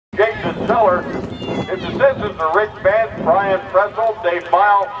Jason Zeller. Its assistants are Rick Vance, Brian Pressel, Dave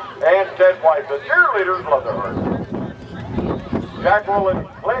Mile, and Ted White. The cheerleaders love their hearts. Jacqueline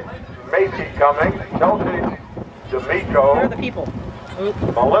Click, Macy Cummings, Chelsea D'Amico. Where are the people?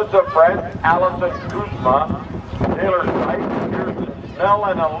 Melissa Brent, Allison Kuzma, Taylor Stipe, Kirsten Snell,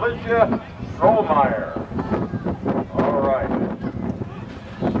 and Alicia Strohmeyer. All right.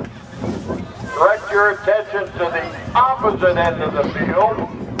 Direct your attention to the opposite end of the field,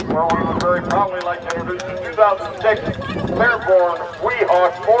 where we would very proudly like to introduce the 2006 Fairborn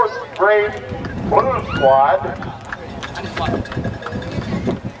Weehawks 4th grade Blue Squad.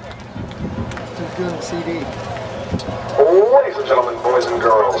 He's doing the CD. Ladies and gentlemen, boys and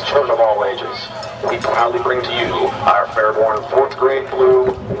girls, children of all ages, we proudly bring to you our Fairborn 4th grade Blue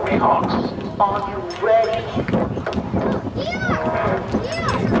Weehawks. Are you ready?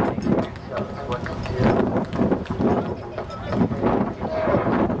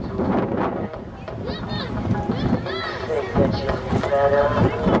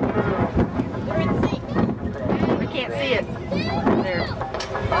 I can't see it. There.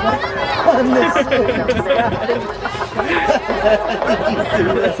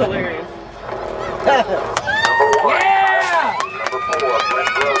 That's hilarious. Number 1, yeah! Number 4, Brent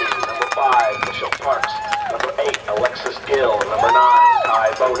Brody. Number 5, Michelle Parks. Number 8, Alexis Gill. Number 9, Ty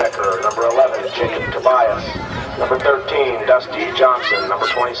Bodecker. Number 11, Jacob Tobias. Number 13, Dusty Johnson. Number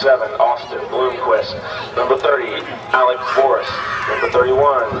 27, Austin Bloomquist. Number 30, Alec Forrest. Number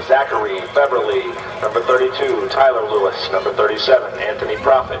 31, Zachary Beverly. Number 32, Tyler Lewis. Number 37, Anthony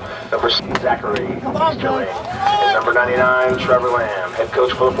Prophet. Number 6, Zachary Easterling. And number 99, Trevor Lamb. Head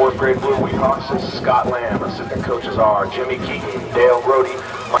coach for the 4th grade Blue Weehawks is Scott Lamb. Assistant coaches are Jimmy Keaton, Dale Brody.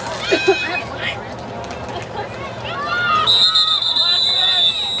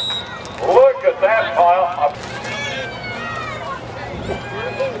 Look at that pile.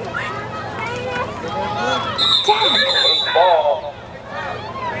 Dad! Ball.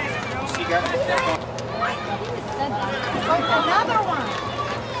 Another one.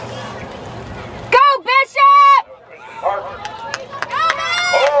 Go, Bishop!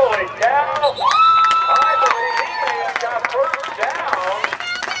 Holy cow! I believe he may have got first down.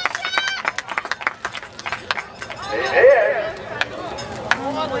 He did.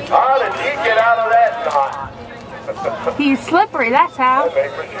 How did he get out of that knot? He's slippery, that's how.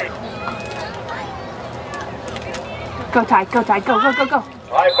 Go, Ty, go, Ty, go, go, go, go.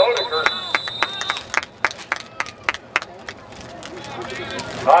 Ty Bodecker.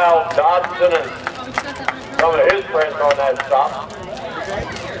 Kyle Dodson and some of his friends on that stop.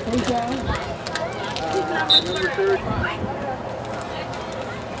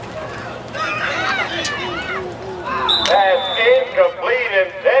 That's incomplete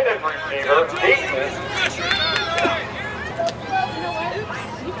intended receiver, Keaton.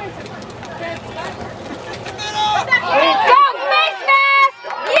 Go, business!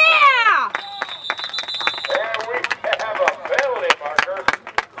 Yeah! And we have a penalty marker.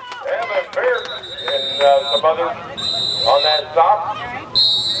 Evan Pierce and some others on that stop.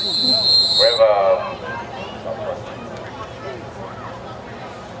 We have a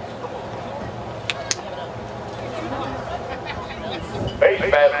base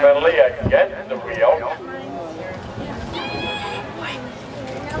pass penalty against the wheel.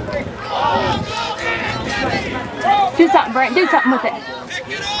 Do something, Brent. Do something with it.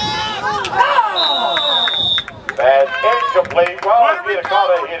 That's incomplete. Well, if he'd have caught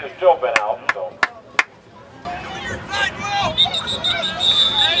it, he'd have still been out. So.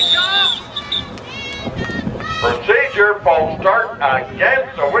 Procedure, false start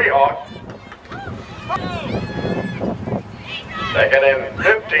against the Weehawks. Second and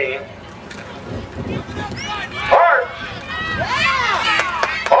 15. Parks.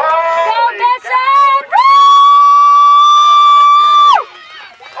 Go, Bishop!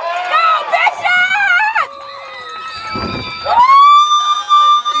 Go, Bishop!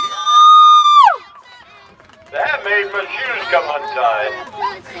 That made my shoes come untied.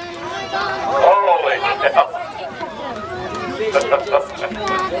 Holy cow.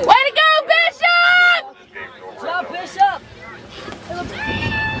 Way to go, Bishop! Good job, Bishop.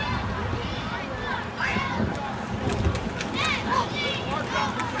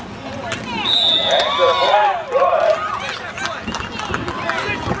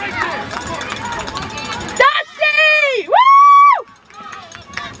 Dusty! Woo!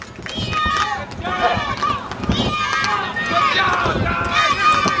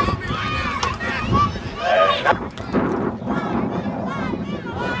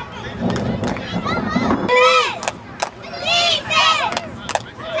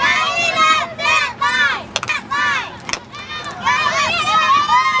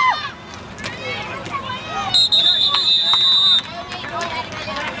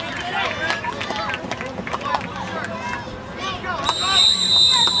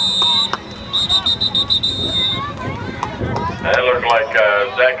 like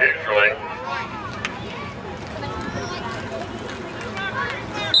Zach Easterling.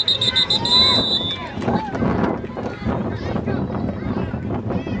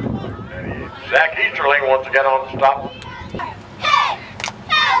 Zach Easterling once again on stop. Hey!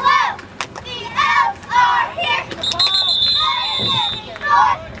 Hello! The elves are here!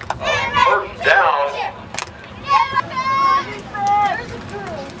 First down.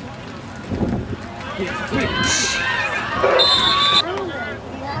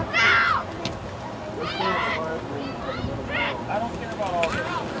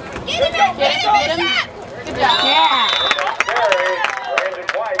 Get him! Good job. Yeah. Carry, Brandon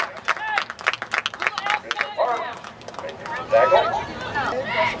White. Mr. Park, making the tackle.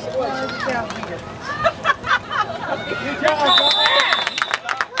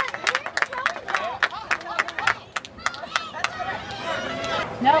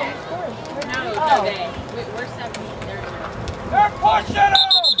 No, we scored. We're 7. They're pushing them!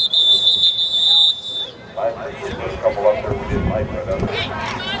 I think there's a couple up there we didn't like right up there.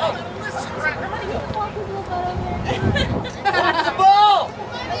 Watch the ball!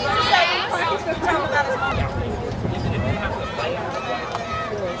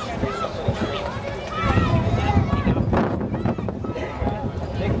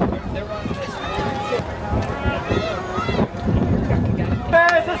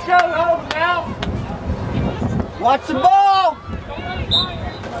 Guys, let's go home now. Watch the ball!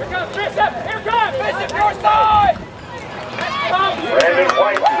 Here comes Bishop! Here comes Bishop! Your side! Brandon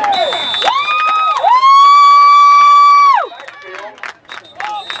White.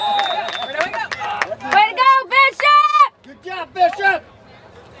 Way to go, Bishop! Good job, Bishop!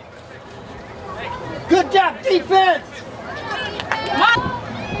 Good job, defense!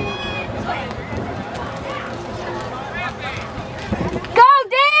 Go,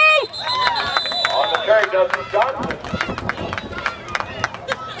 D! On the carry, Dustin Johnson.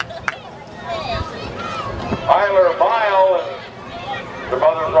 Tyler Mile and some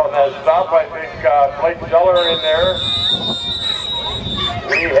others on that stop. I think Blake Zeller in there.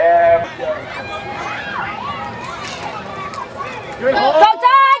 We have Go, Ty!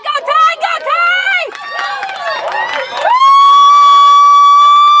 Go, Ty! Go, Ty! Woo!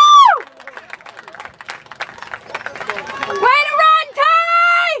 Way to run,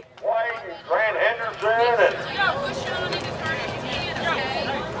 Ty! White and Grant Henderson and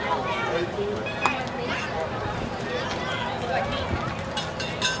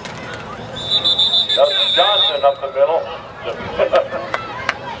Dustin Johnson up the middle.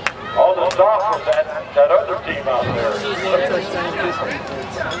 All the stop was that other team out there.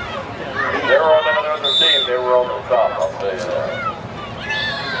 They were on that other team. They were on the stop, I'll tell you that.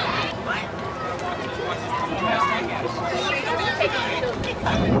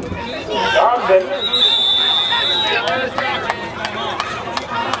 Johnson.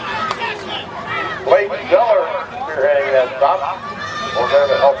 Blake Zeller spearheading that stop. We're there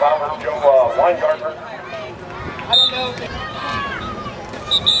to help out with Joe Weingartner.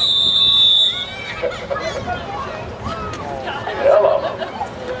 Hello.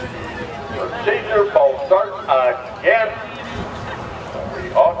 Procedure ball start again. We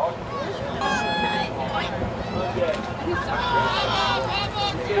off.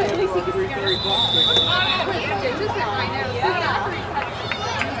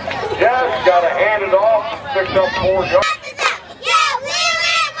 Just got to hand it off and picked up 4 yards.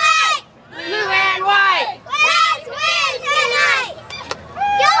 Blue and white! Let's win tonight!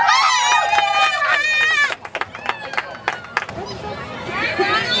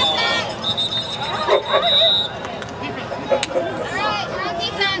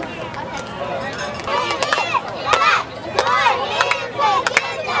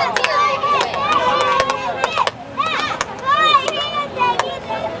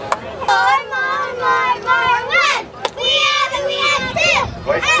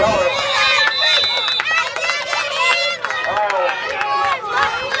 Blake Zeller.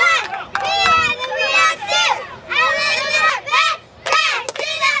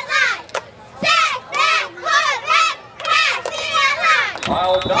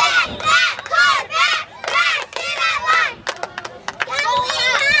 Miles Johnson.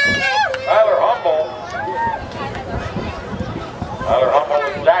 Tyler Humble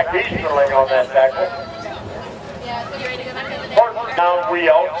with Zach Easterling on that tackle. First down, we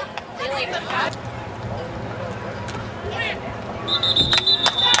out.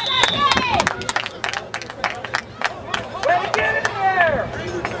 Way to get in there!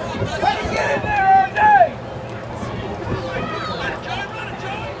 Way to get in there, RJ!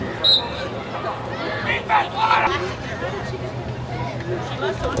 Defense line!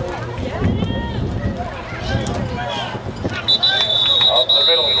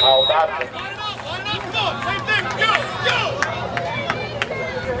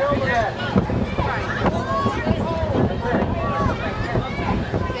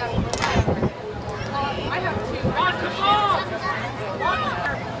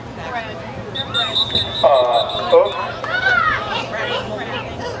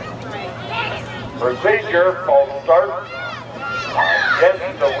 procedure, false start.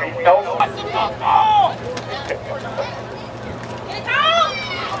 Against the weak elbow.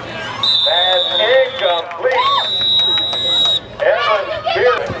 Pass incomplete. Evan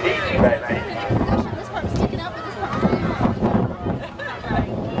Spears, he's back. This part's sticking up and this part's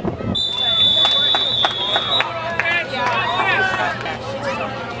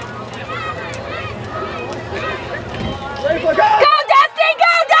Go, Dusty!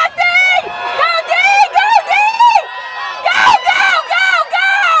 Go, Dusty! Go, D! Go, D! Go, go, go, go!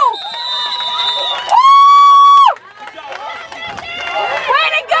 Woo! Way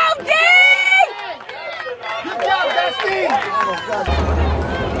to go, D! Good job, Dusty!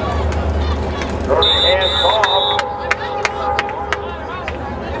 Throwing hands off.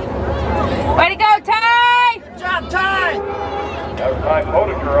 Way to go, Ty! Good job, Ty! That was Ty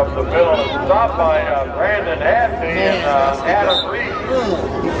Potiker up the middle. Stopped by Brandon Hadley and Adam Reed.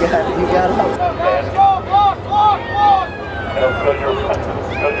 You got him.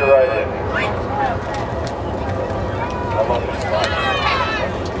 Because you're right in. How about this one?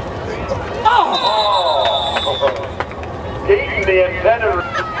 Oh! Keaton, the intended.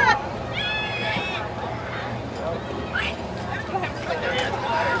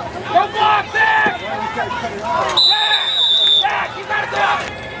 Go block, Zach! Zach, you gotta go!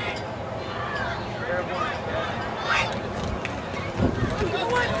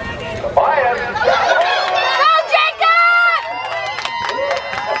 Bias. Go, Jacob!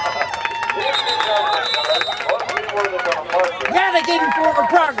 Yeah, they gave him forward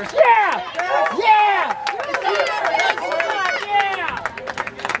progress. Yeah! Yeah!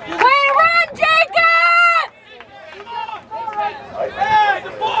 Way to run, Jacob! Hey, the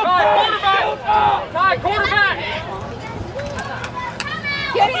ball! Quarterback! Ty, quarterback!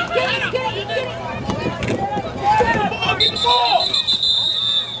 Get it, get it, get it, get it. Get the ball, get the ball!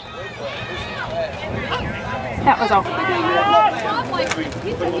 That was all.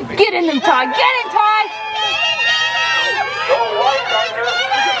 Get in them, Ty. Get in, Ty. Go white, Thunder.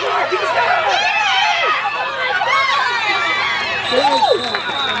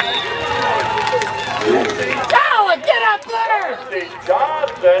 Tyler, get up there! Steve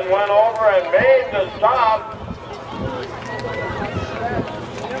Johnson went over and made the stop.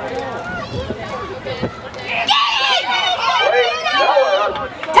 Blake Miller.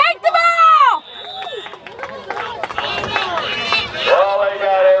 Take the ball. Well, they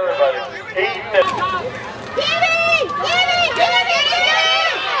got everybody. Keaton and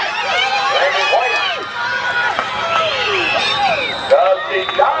Randy White. Dusty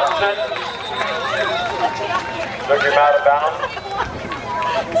Johnson took him out of bounds.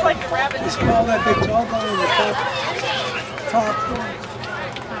 Just call that big tall guy in the top.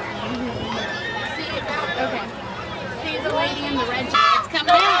 Okay. See the lady in the red jacket's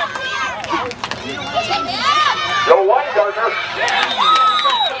coming out. Go white, Gardner.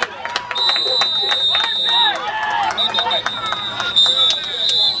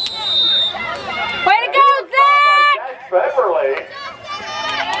 Way to go, Zach. Jack Beverly.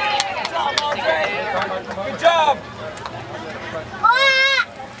 Good job!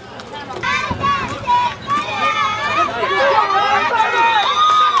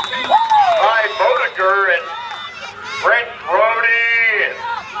 Ty Bodeker and Brent Brody.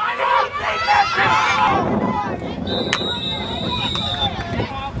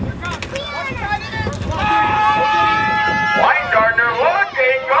 Weingartner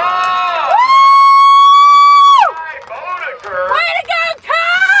looking good. Ty Bodeker Way to go,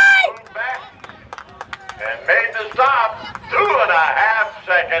 Ty. moved back and made the stop. 2.5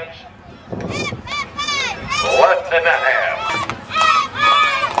 seconds. Less than a half.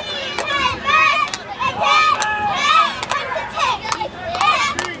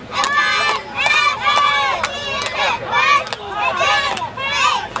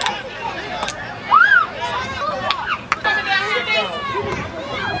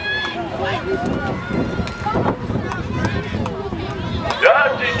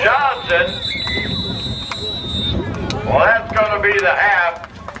 Dusty Johnson. Well, that's going to be the half.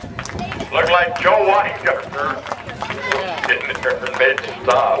 Looked like Joe Weingartner getting there and made the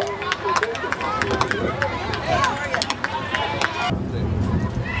stop.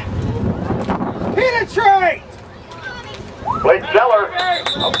 Penetrate! Blake Zeller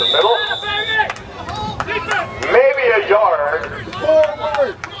up the middle. Maybe a yard.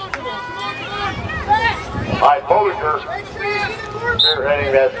 Forward! By Bodeker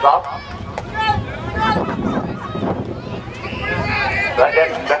spearheading that stop.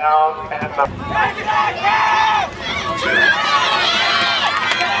 Second down and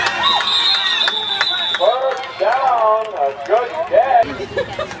first down. A good catch.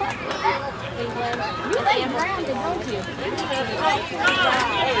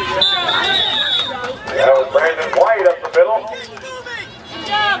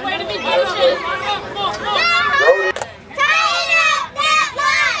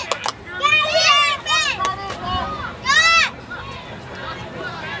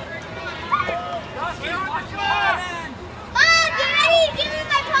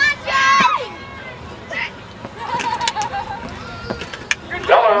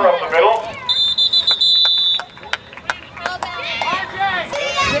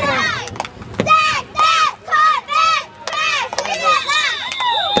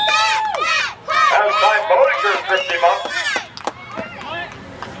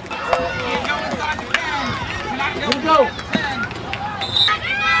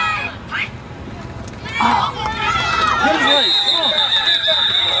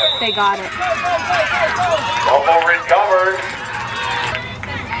 They got it. Local recovered.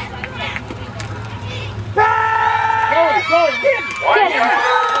 Get him.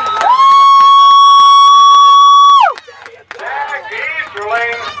 Jack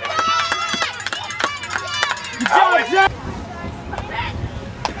Easterling.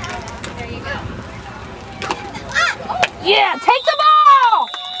 Yeah, take the ball!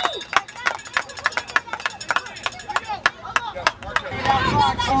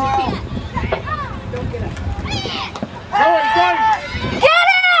 Get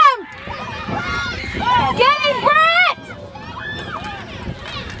him! Get him, Brett!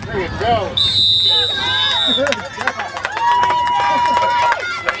 There you go.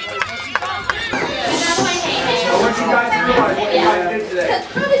 What you guys realize what you guys did today?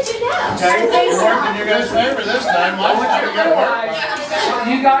 How did you know? Okay? You're working your guys' favor this time. I want you to realize what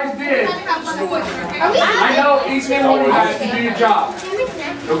you guys did. I know each and every one of you guys can do your job.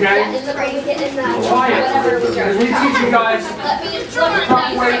 Okay? Try it. Because we teach you guys the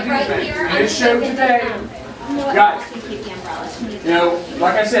proper way to do things. And it showed today. Guys, you know,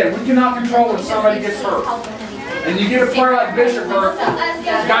 like I said, we cannot control when somebody gets hurt. And you get a player like Bishop hurt,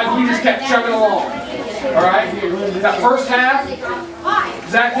 guys, we just kept chugging along. Alright? That first half,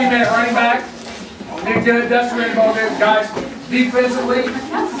 Zach came in at running back. Did good, Dustin ran the ball good. Guys, defensively,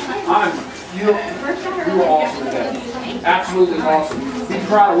 you were awesome today. Absolutely awesome. Be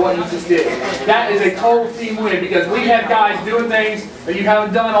proud of what you just did. That is a total team win because we have guys doing things that you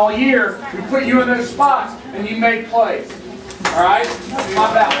haven't done all year. We put you in those spots and you make plays. Alright?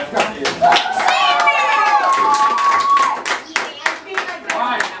 My bad. Let's go.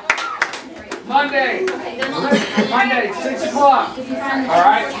 Alright. Monday, 6 o'clock.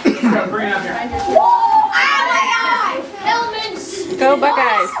 Alright? Let's go, bring it up here. Go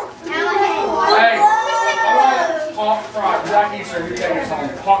Buckeyes. Hey, alright, hawk fried. Zach Easter, you're taking us home.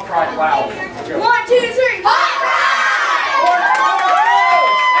 Hawk fried loud. Let's go. 1, 2, 3.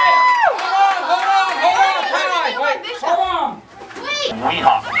 Hold on.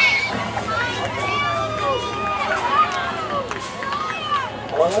 Weehawks.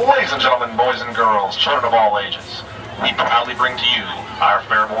 Ladies and gentlemen, boys and girls, children of all ages, we proudly bring to you our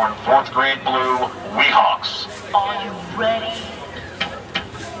Fairborn 4th grade blue Weehawks. Are you ready?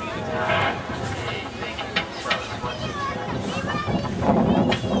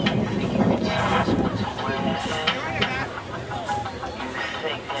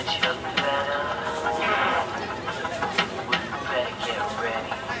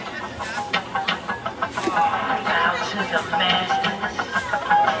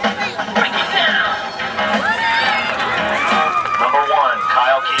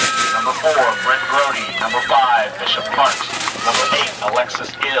 Number 5, Bishop Parks. Number 8,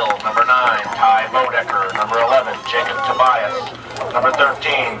 Alexis Gill. Number 9, Ty Bodecker. Number 11, Jacob Tobias. Number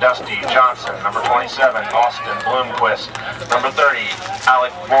 13, Dusty Johnson. Number 27, Austin Bloomquist. Number 30,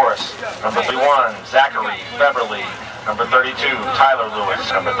 Alec Boris. Number 31, Zachary Beverly. Number 32, Tyler Lewis.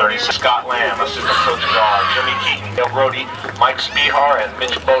 Number 36, Scott Lamb. Assistant coaches are Jimmy Keaton, Dale Brody, Mike Spihar, and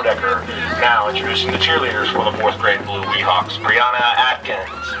Mitch Bodecker. Now introducing the cheerleaders for the 4th grade Blue Weehawks. Brianna Atkins,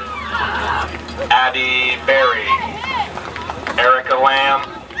 Abby Berry, Erica Lamb,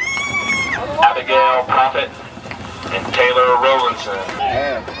 Abigail Prophet, and Taylor Rowlandson.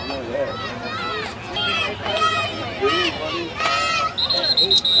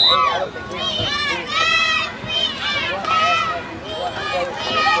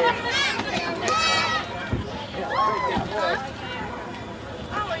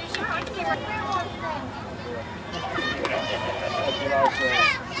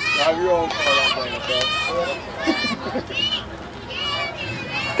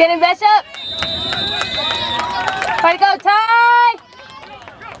 Get him, Bishop. Way to go, Ty.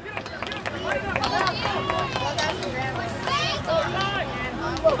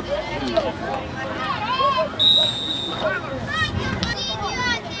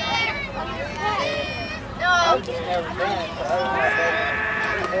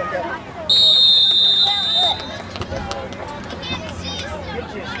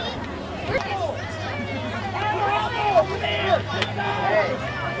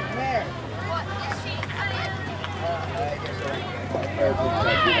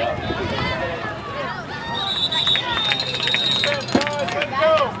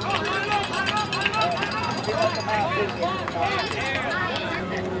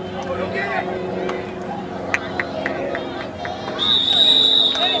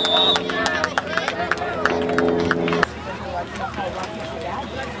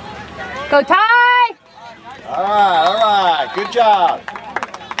 Go, Ty! All right, good job.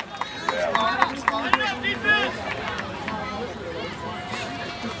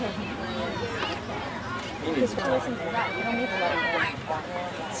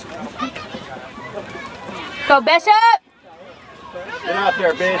 Go, Bishop! Get out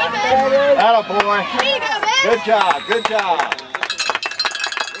there, Bishop. Atta boy. Good job, good job.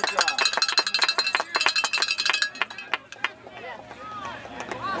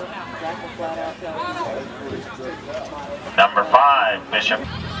 Number 5, Bishop.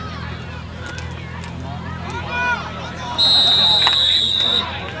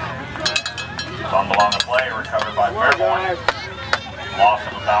 Fumble on the play, recovered by Fairborn. Loss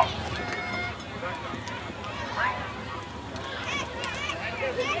of about.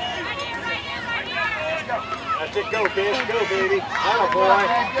 That's it, go, Bish, go, baby. Atta boy.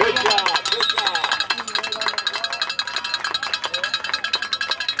 Good job, good job.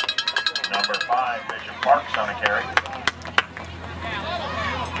 Number 5, Bishop Parks on a carry.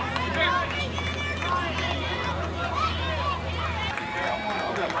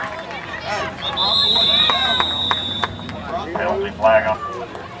 Penalty flag on.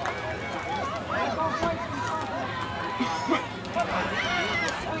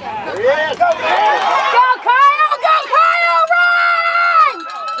 There he is. Go, Go, Kyle! Go, Kyle! Run!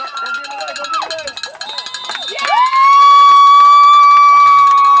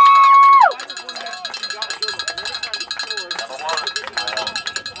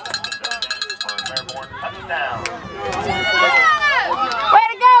 For Fairborn touchdown. Way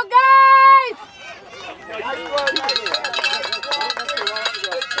to go, guys!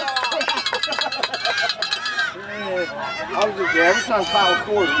 Every time Kyle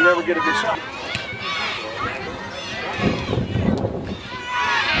scores, you never get a good shot.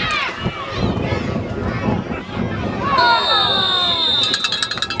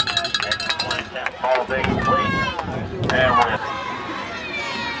 Ball big complete. And we're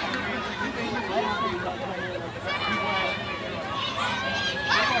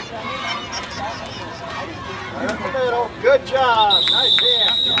Good job. Nice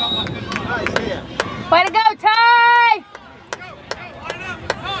hit. Nice hit. Way to go, Ty!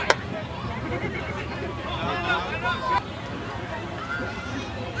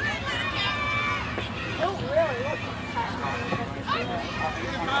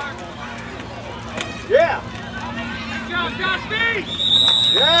 Yeah. Good job, Dusty!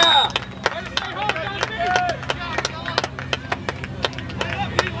 Yeah.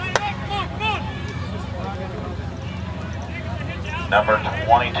 number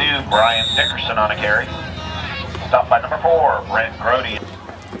 22, Brian Dickerson on a carry. Stopped by number 4, Brent Grody.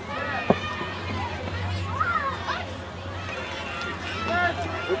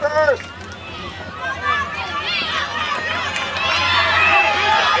 Reverse.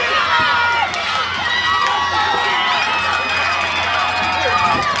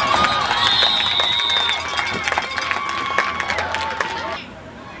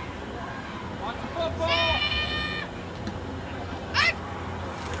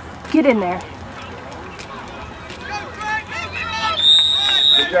 Get in there.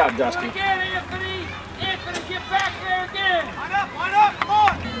 Good job, Dusty. Again, Anthony! Anthony, get back there again! Line up, come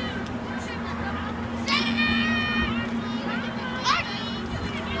on!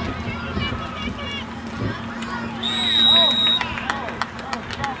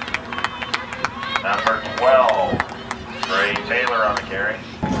 Number 12, Trey Taylor on the carry.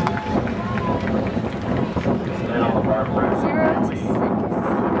 0 to 6.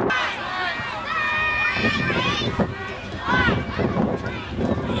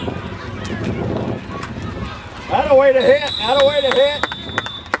 Out of way to hit, out of way to hit.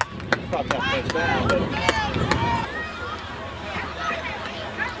 Thought that first down, but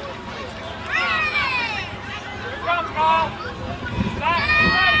Come, Carl! Back,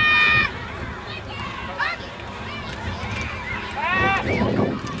 ready! Pass!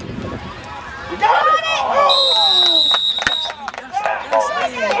 you got it! Oh! Fastball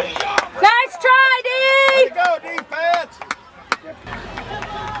complete. Nice try, D! Way to go, defense!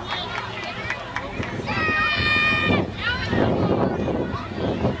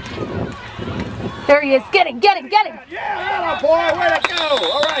 There he is. Get him, get him, get him. Yeah, boy, way to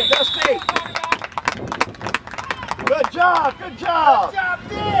go! All right, Dusty. Good job, good job. Good job,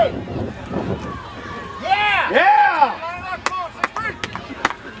 Big! Yeah! Yeah!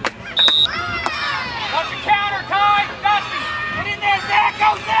 Watch the counter, Ty! Dusty! Get in there, Zach!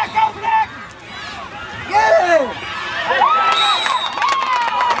 Go, Zach! Go, Zach! Get him!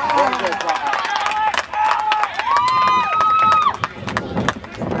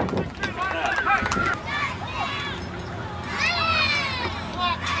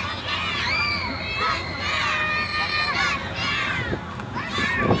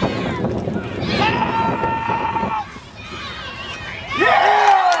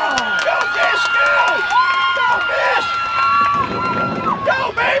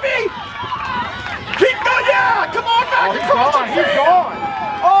 on, he's gone.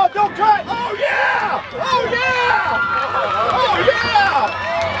 Oh, don't cut. Oh, yeah. Oh, yeah. Oh, yeah.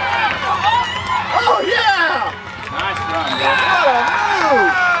 Oh, yeah. Nice run, man. What a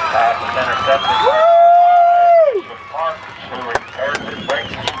move. Pass was intercepted. Parks, who repairs his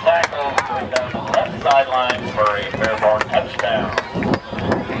breaks and tackles, going down the left sideline for a Fairborn touchdown.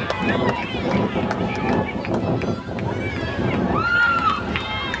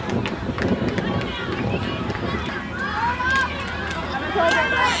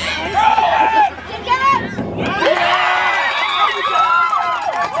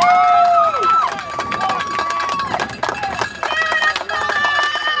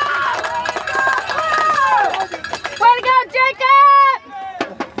 Way to go, Jacob!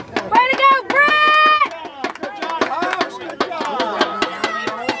 Way to go, Brett! Good job, Hawks. Good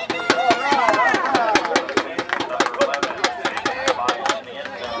job.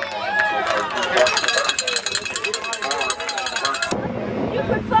 You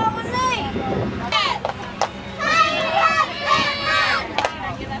could follow me.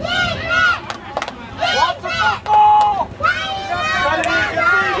 Lots of football.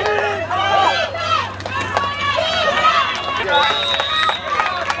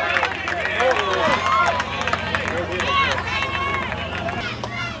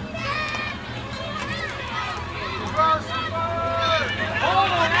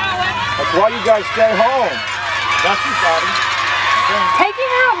 That's why you guys stay home. Dustin's got him. Take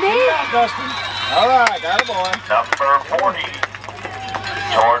him out, Get dude. out, Dustin. All right, got a boy. Number 40,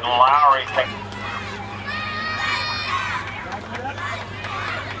 Jordan Lowry.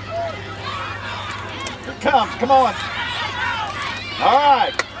 Here it comes. Come on. All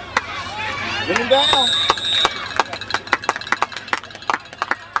right. Get him down.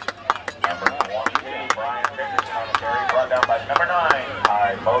 Number 22, Brian Vickers on the carry, brought down by number 9,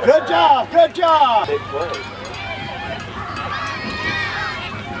 Ty Bodeker. Good job. Good job. Big play.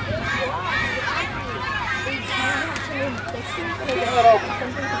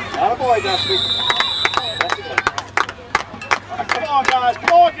 Got a boy, Dusty. Come on, guys.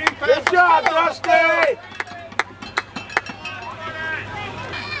 Come on, defense. Good job, Dusty.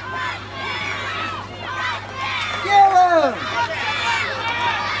 Get him.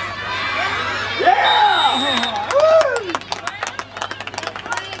 Yeah. Woo.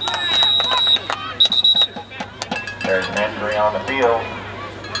 There's an injury on the field.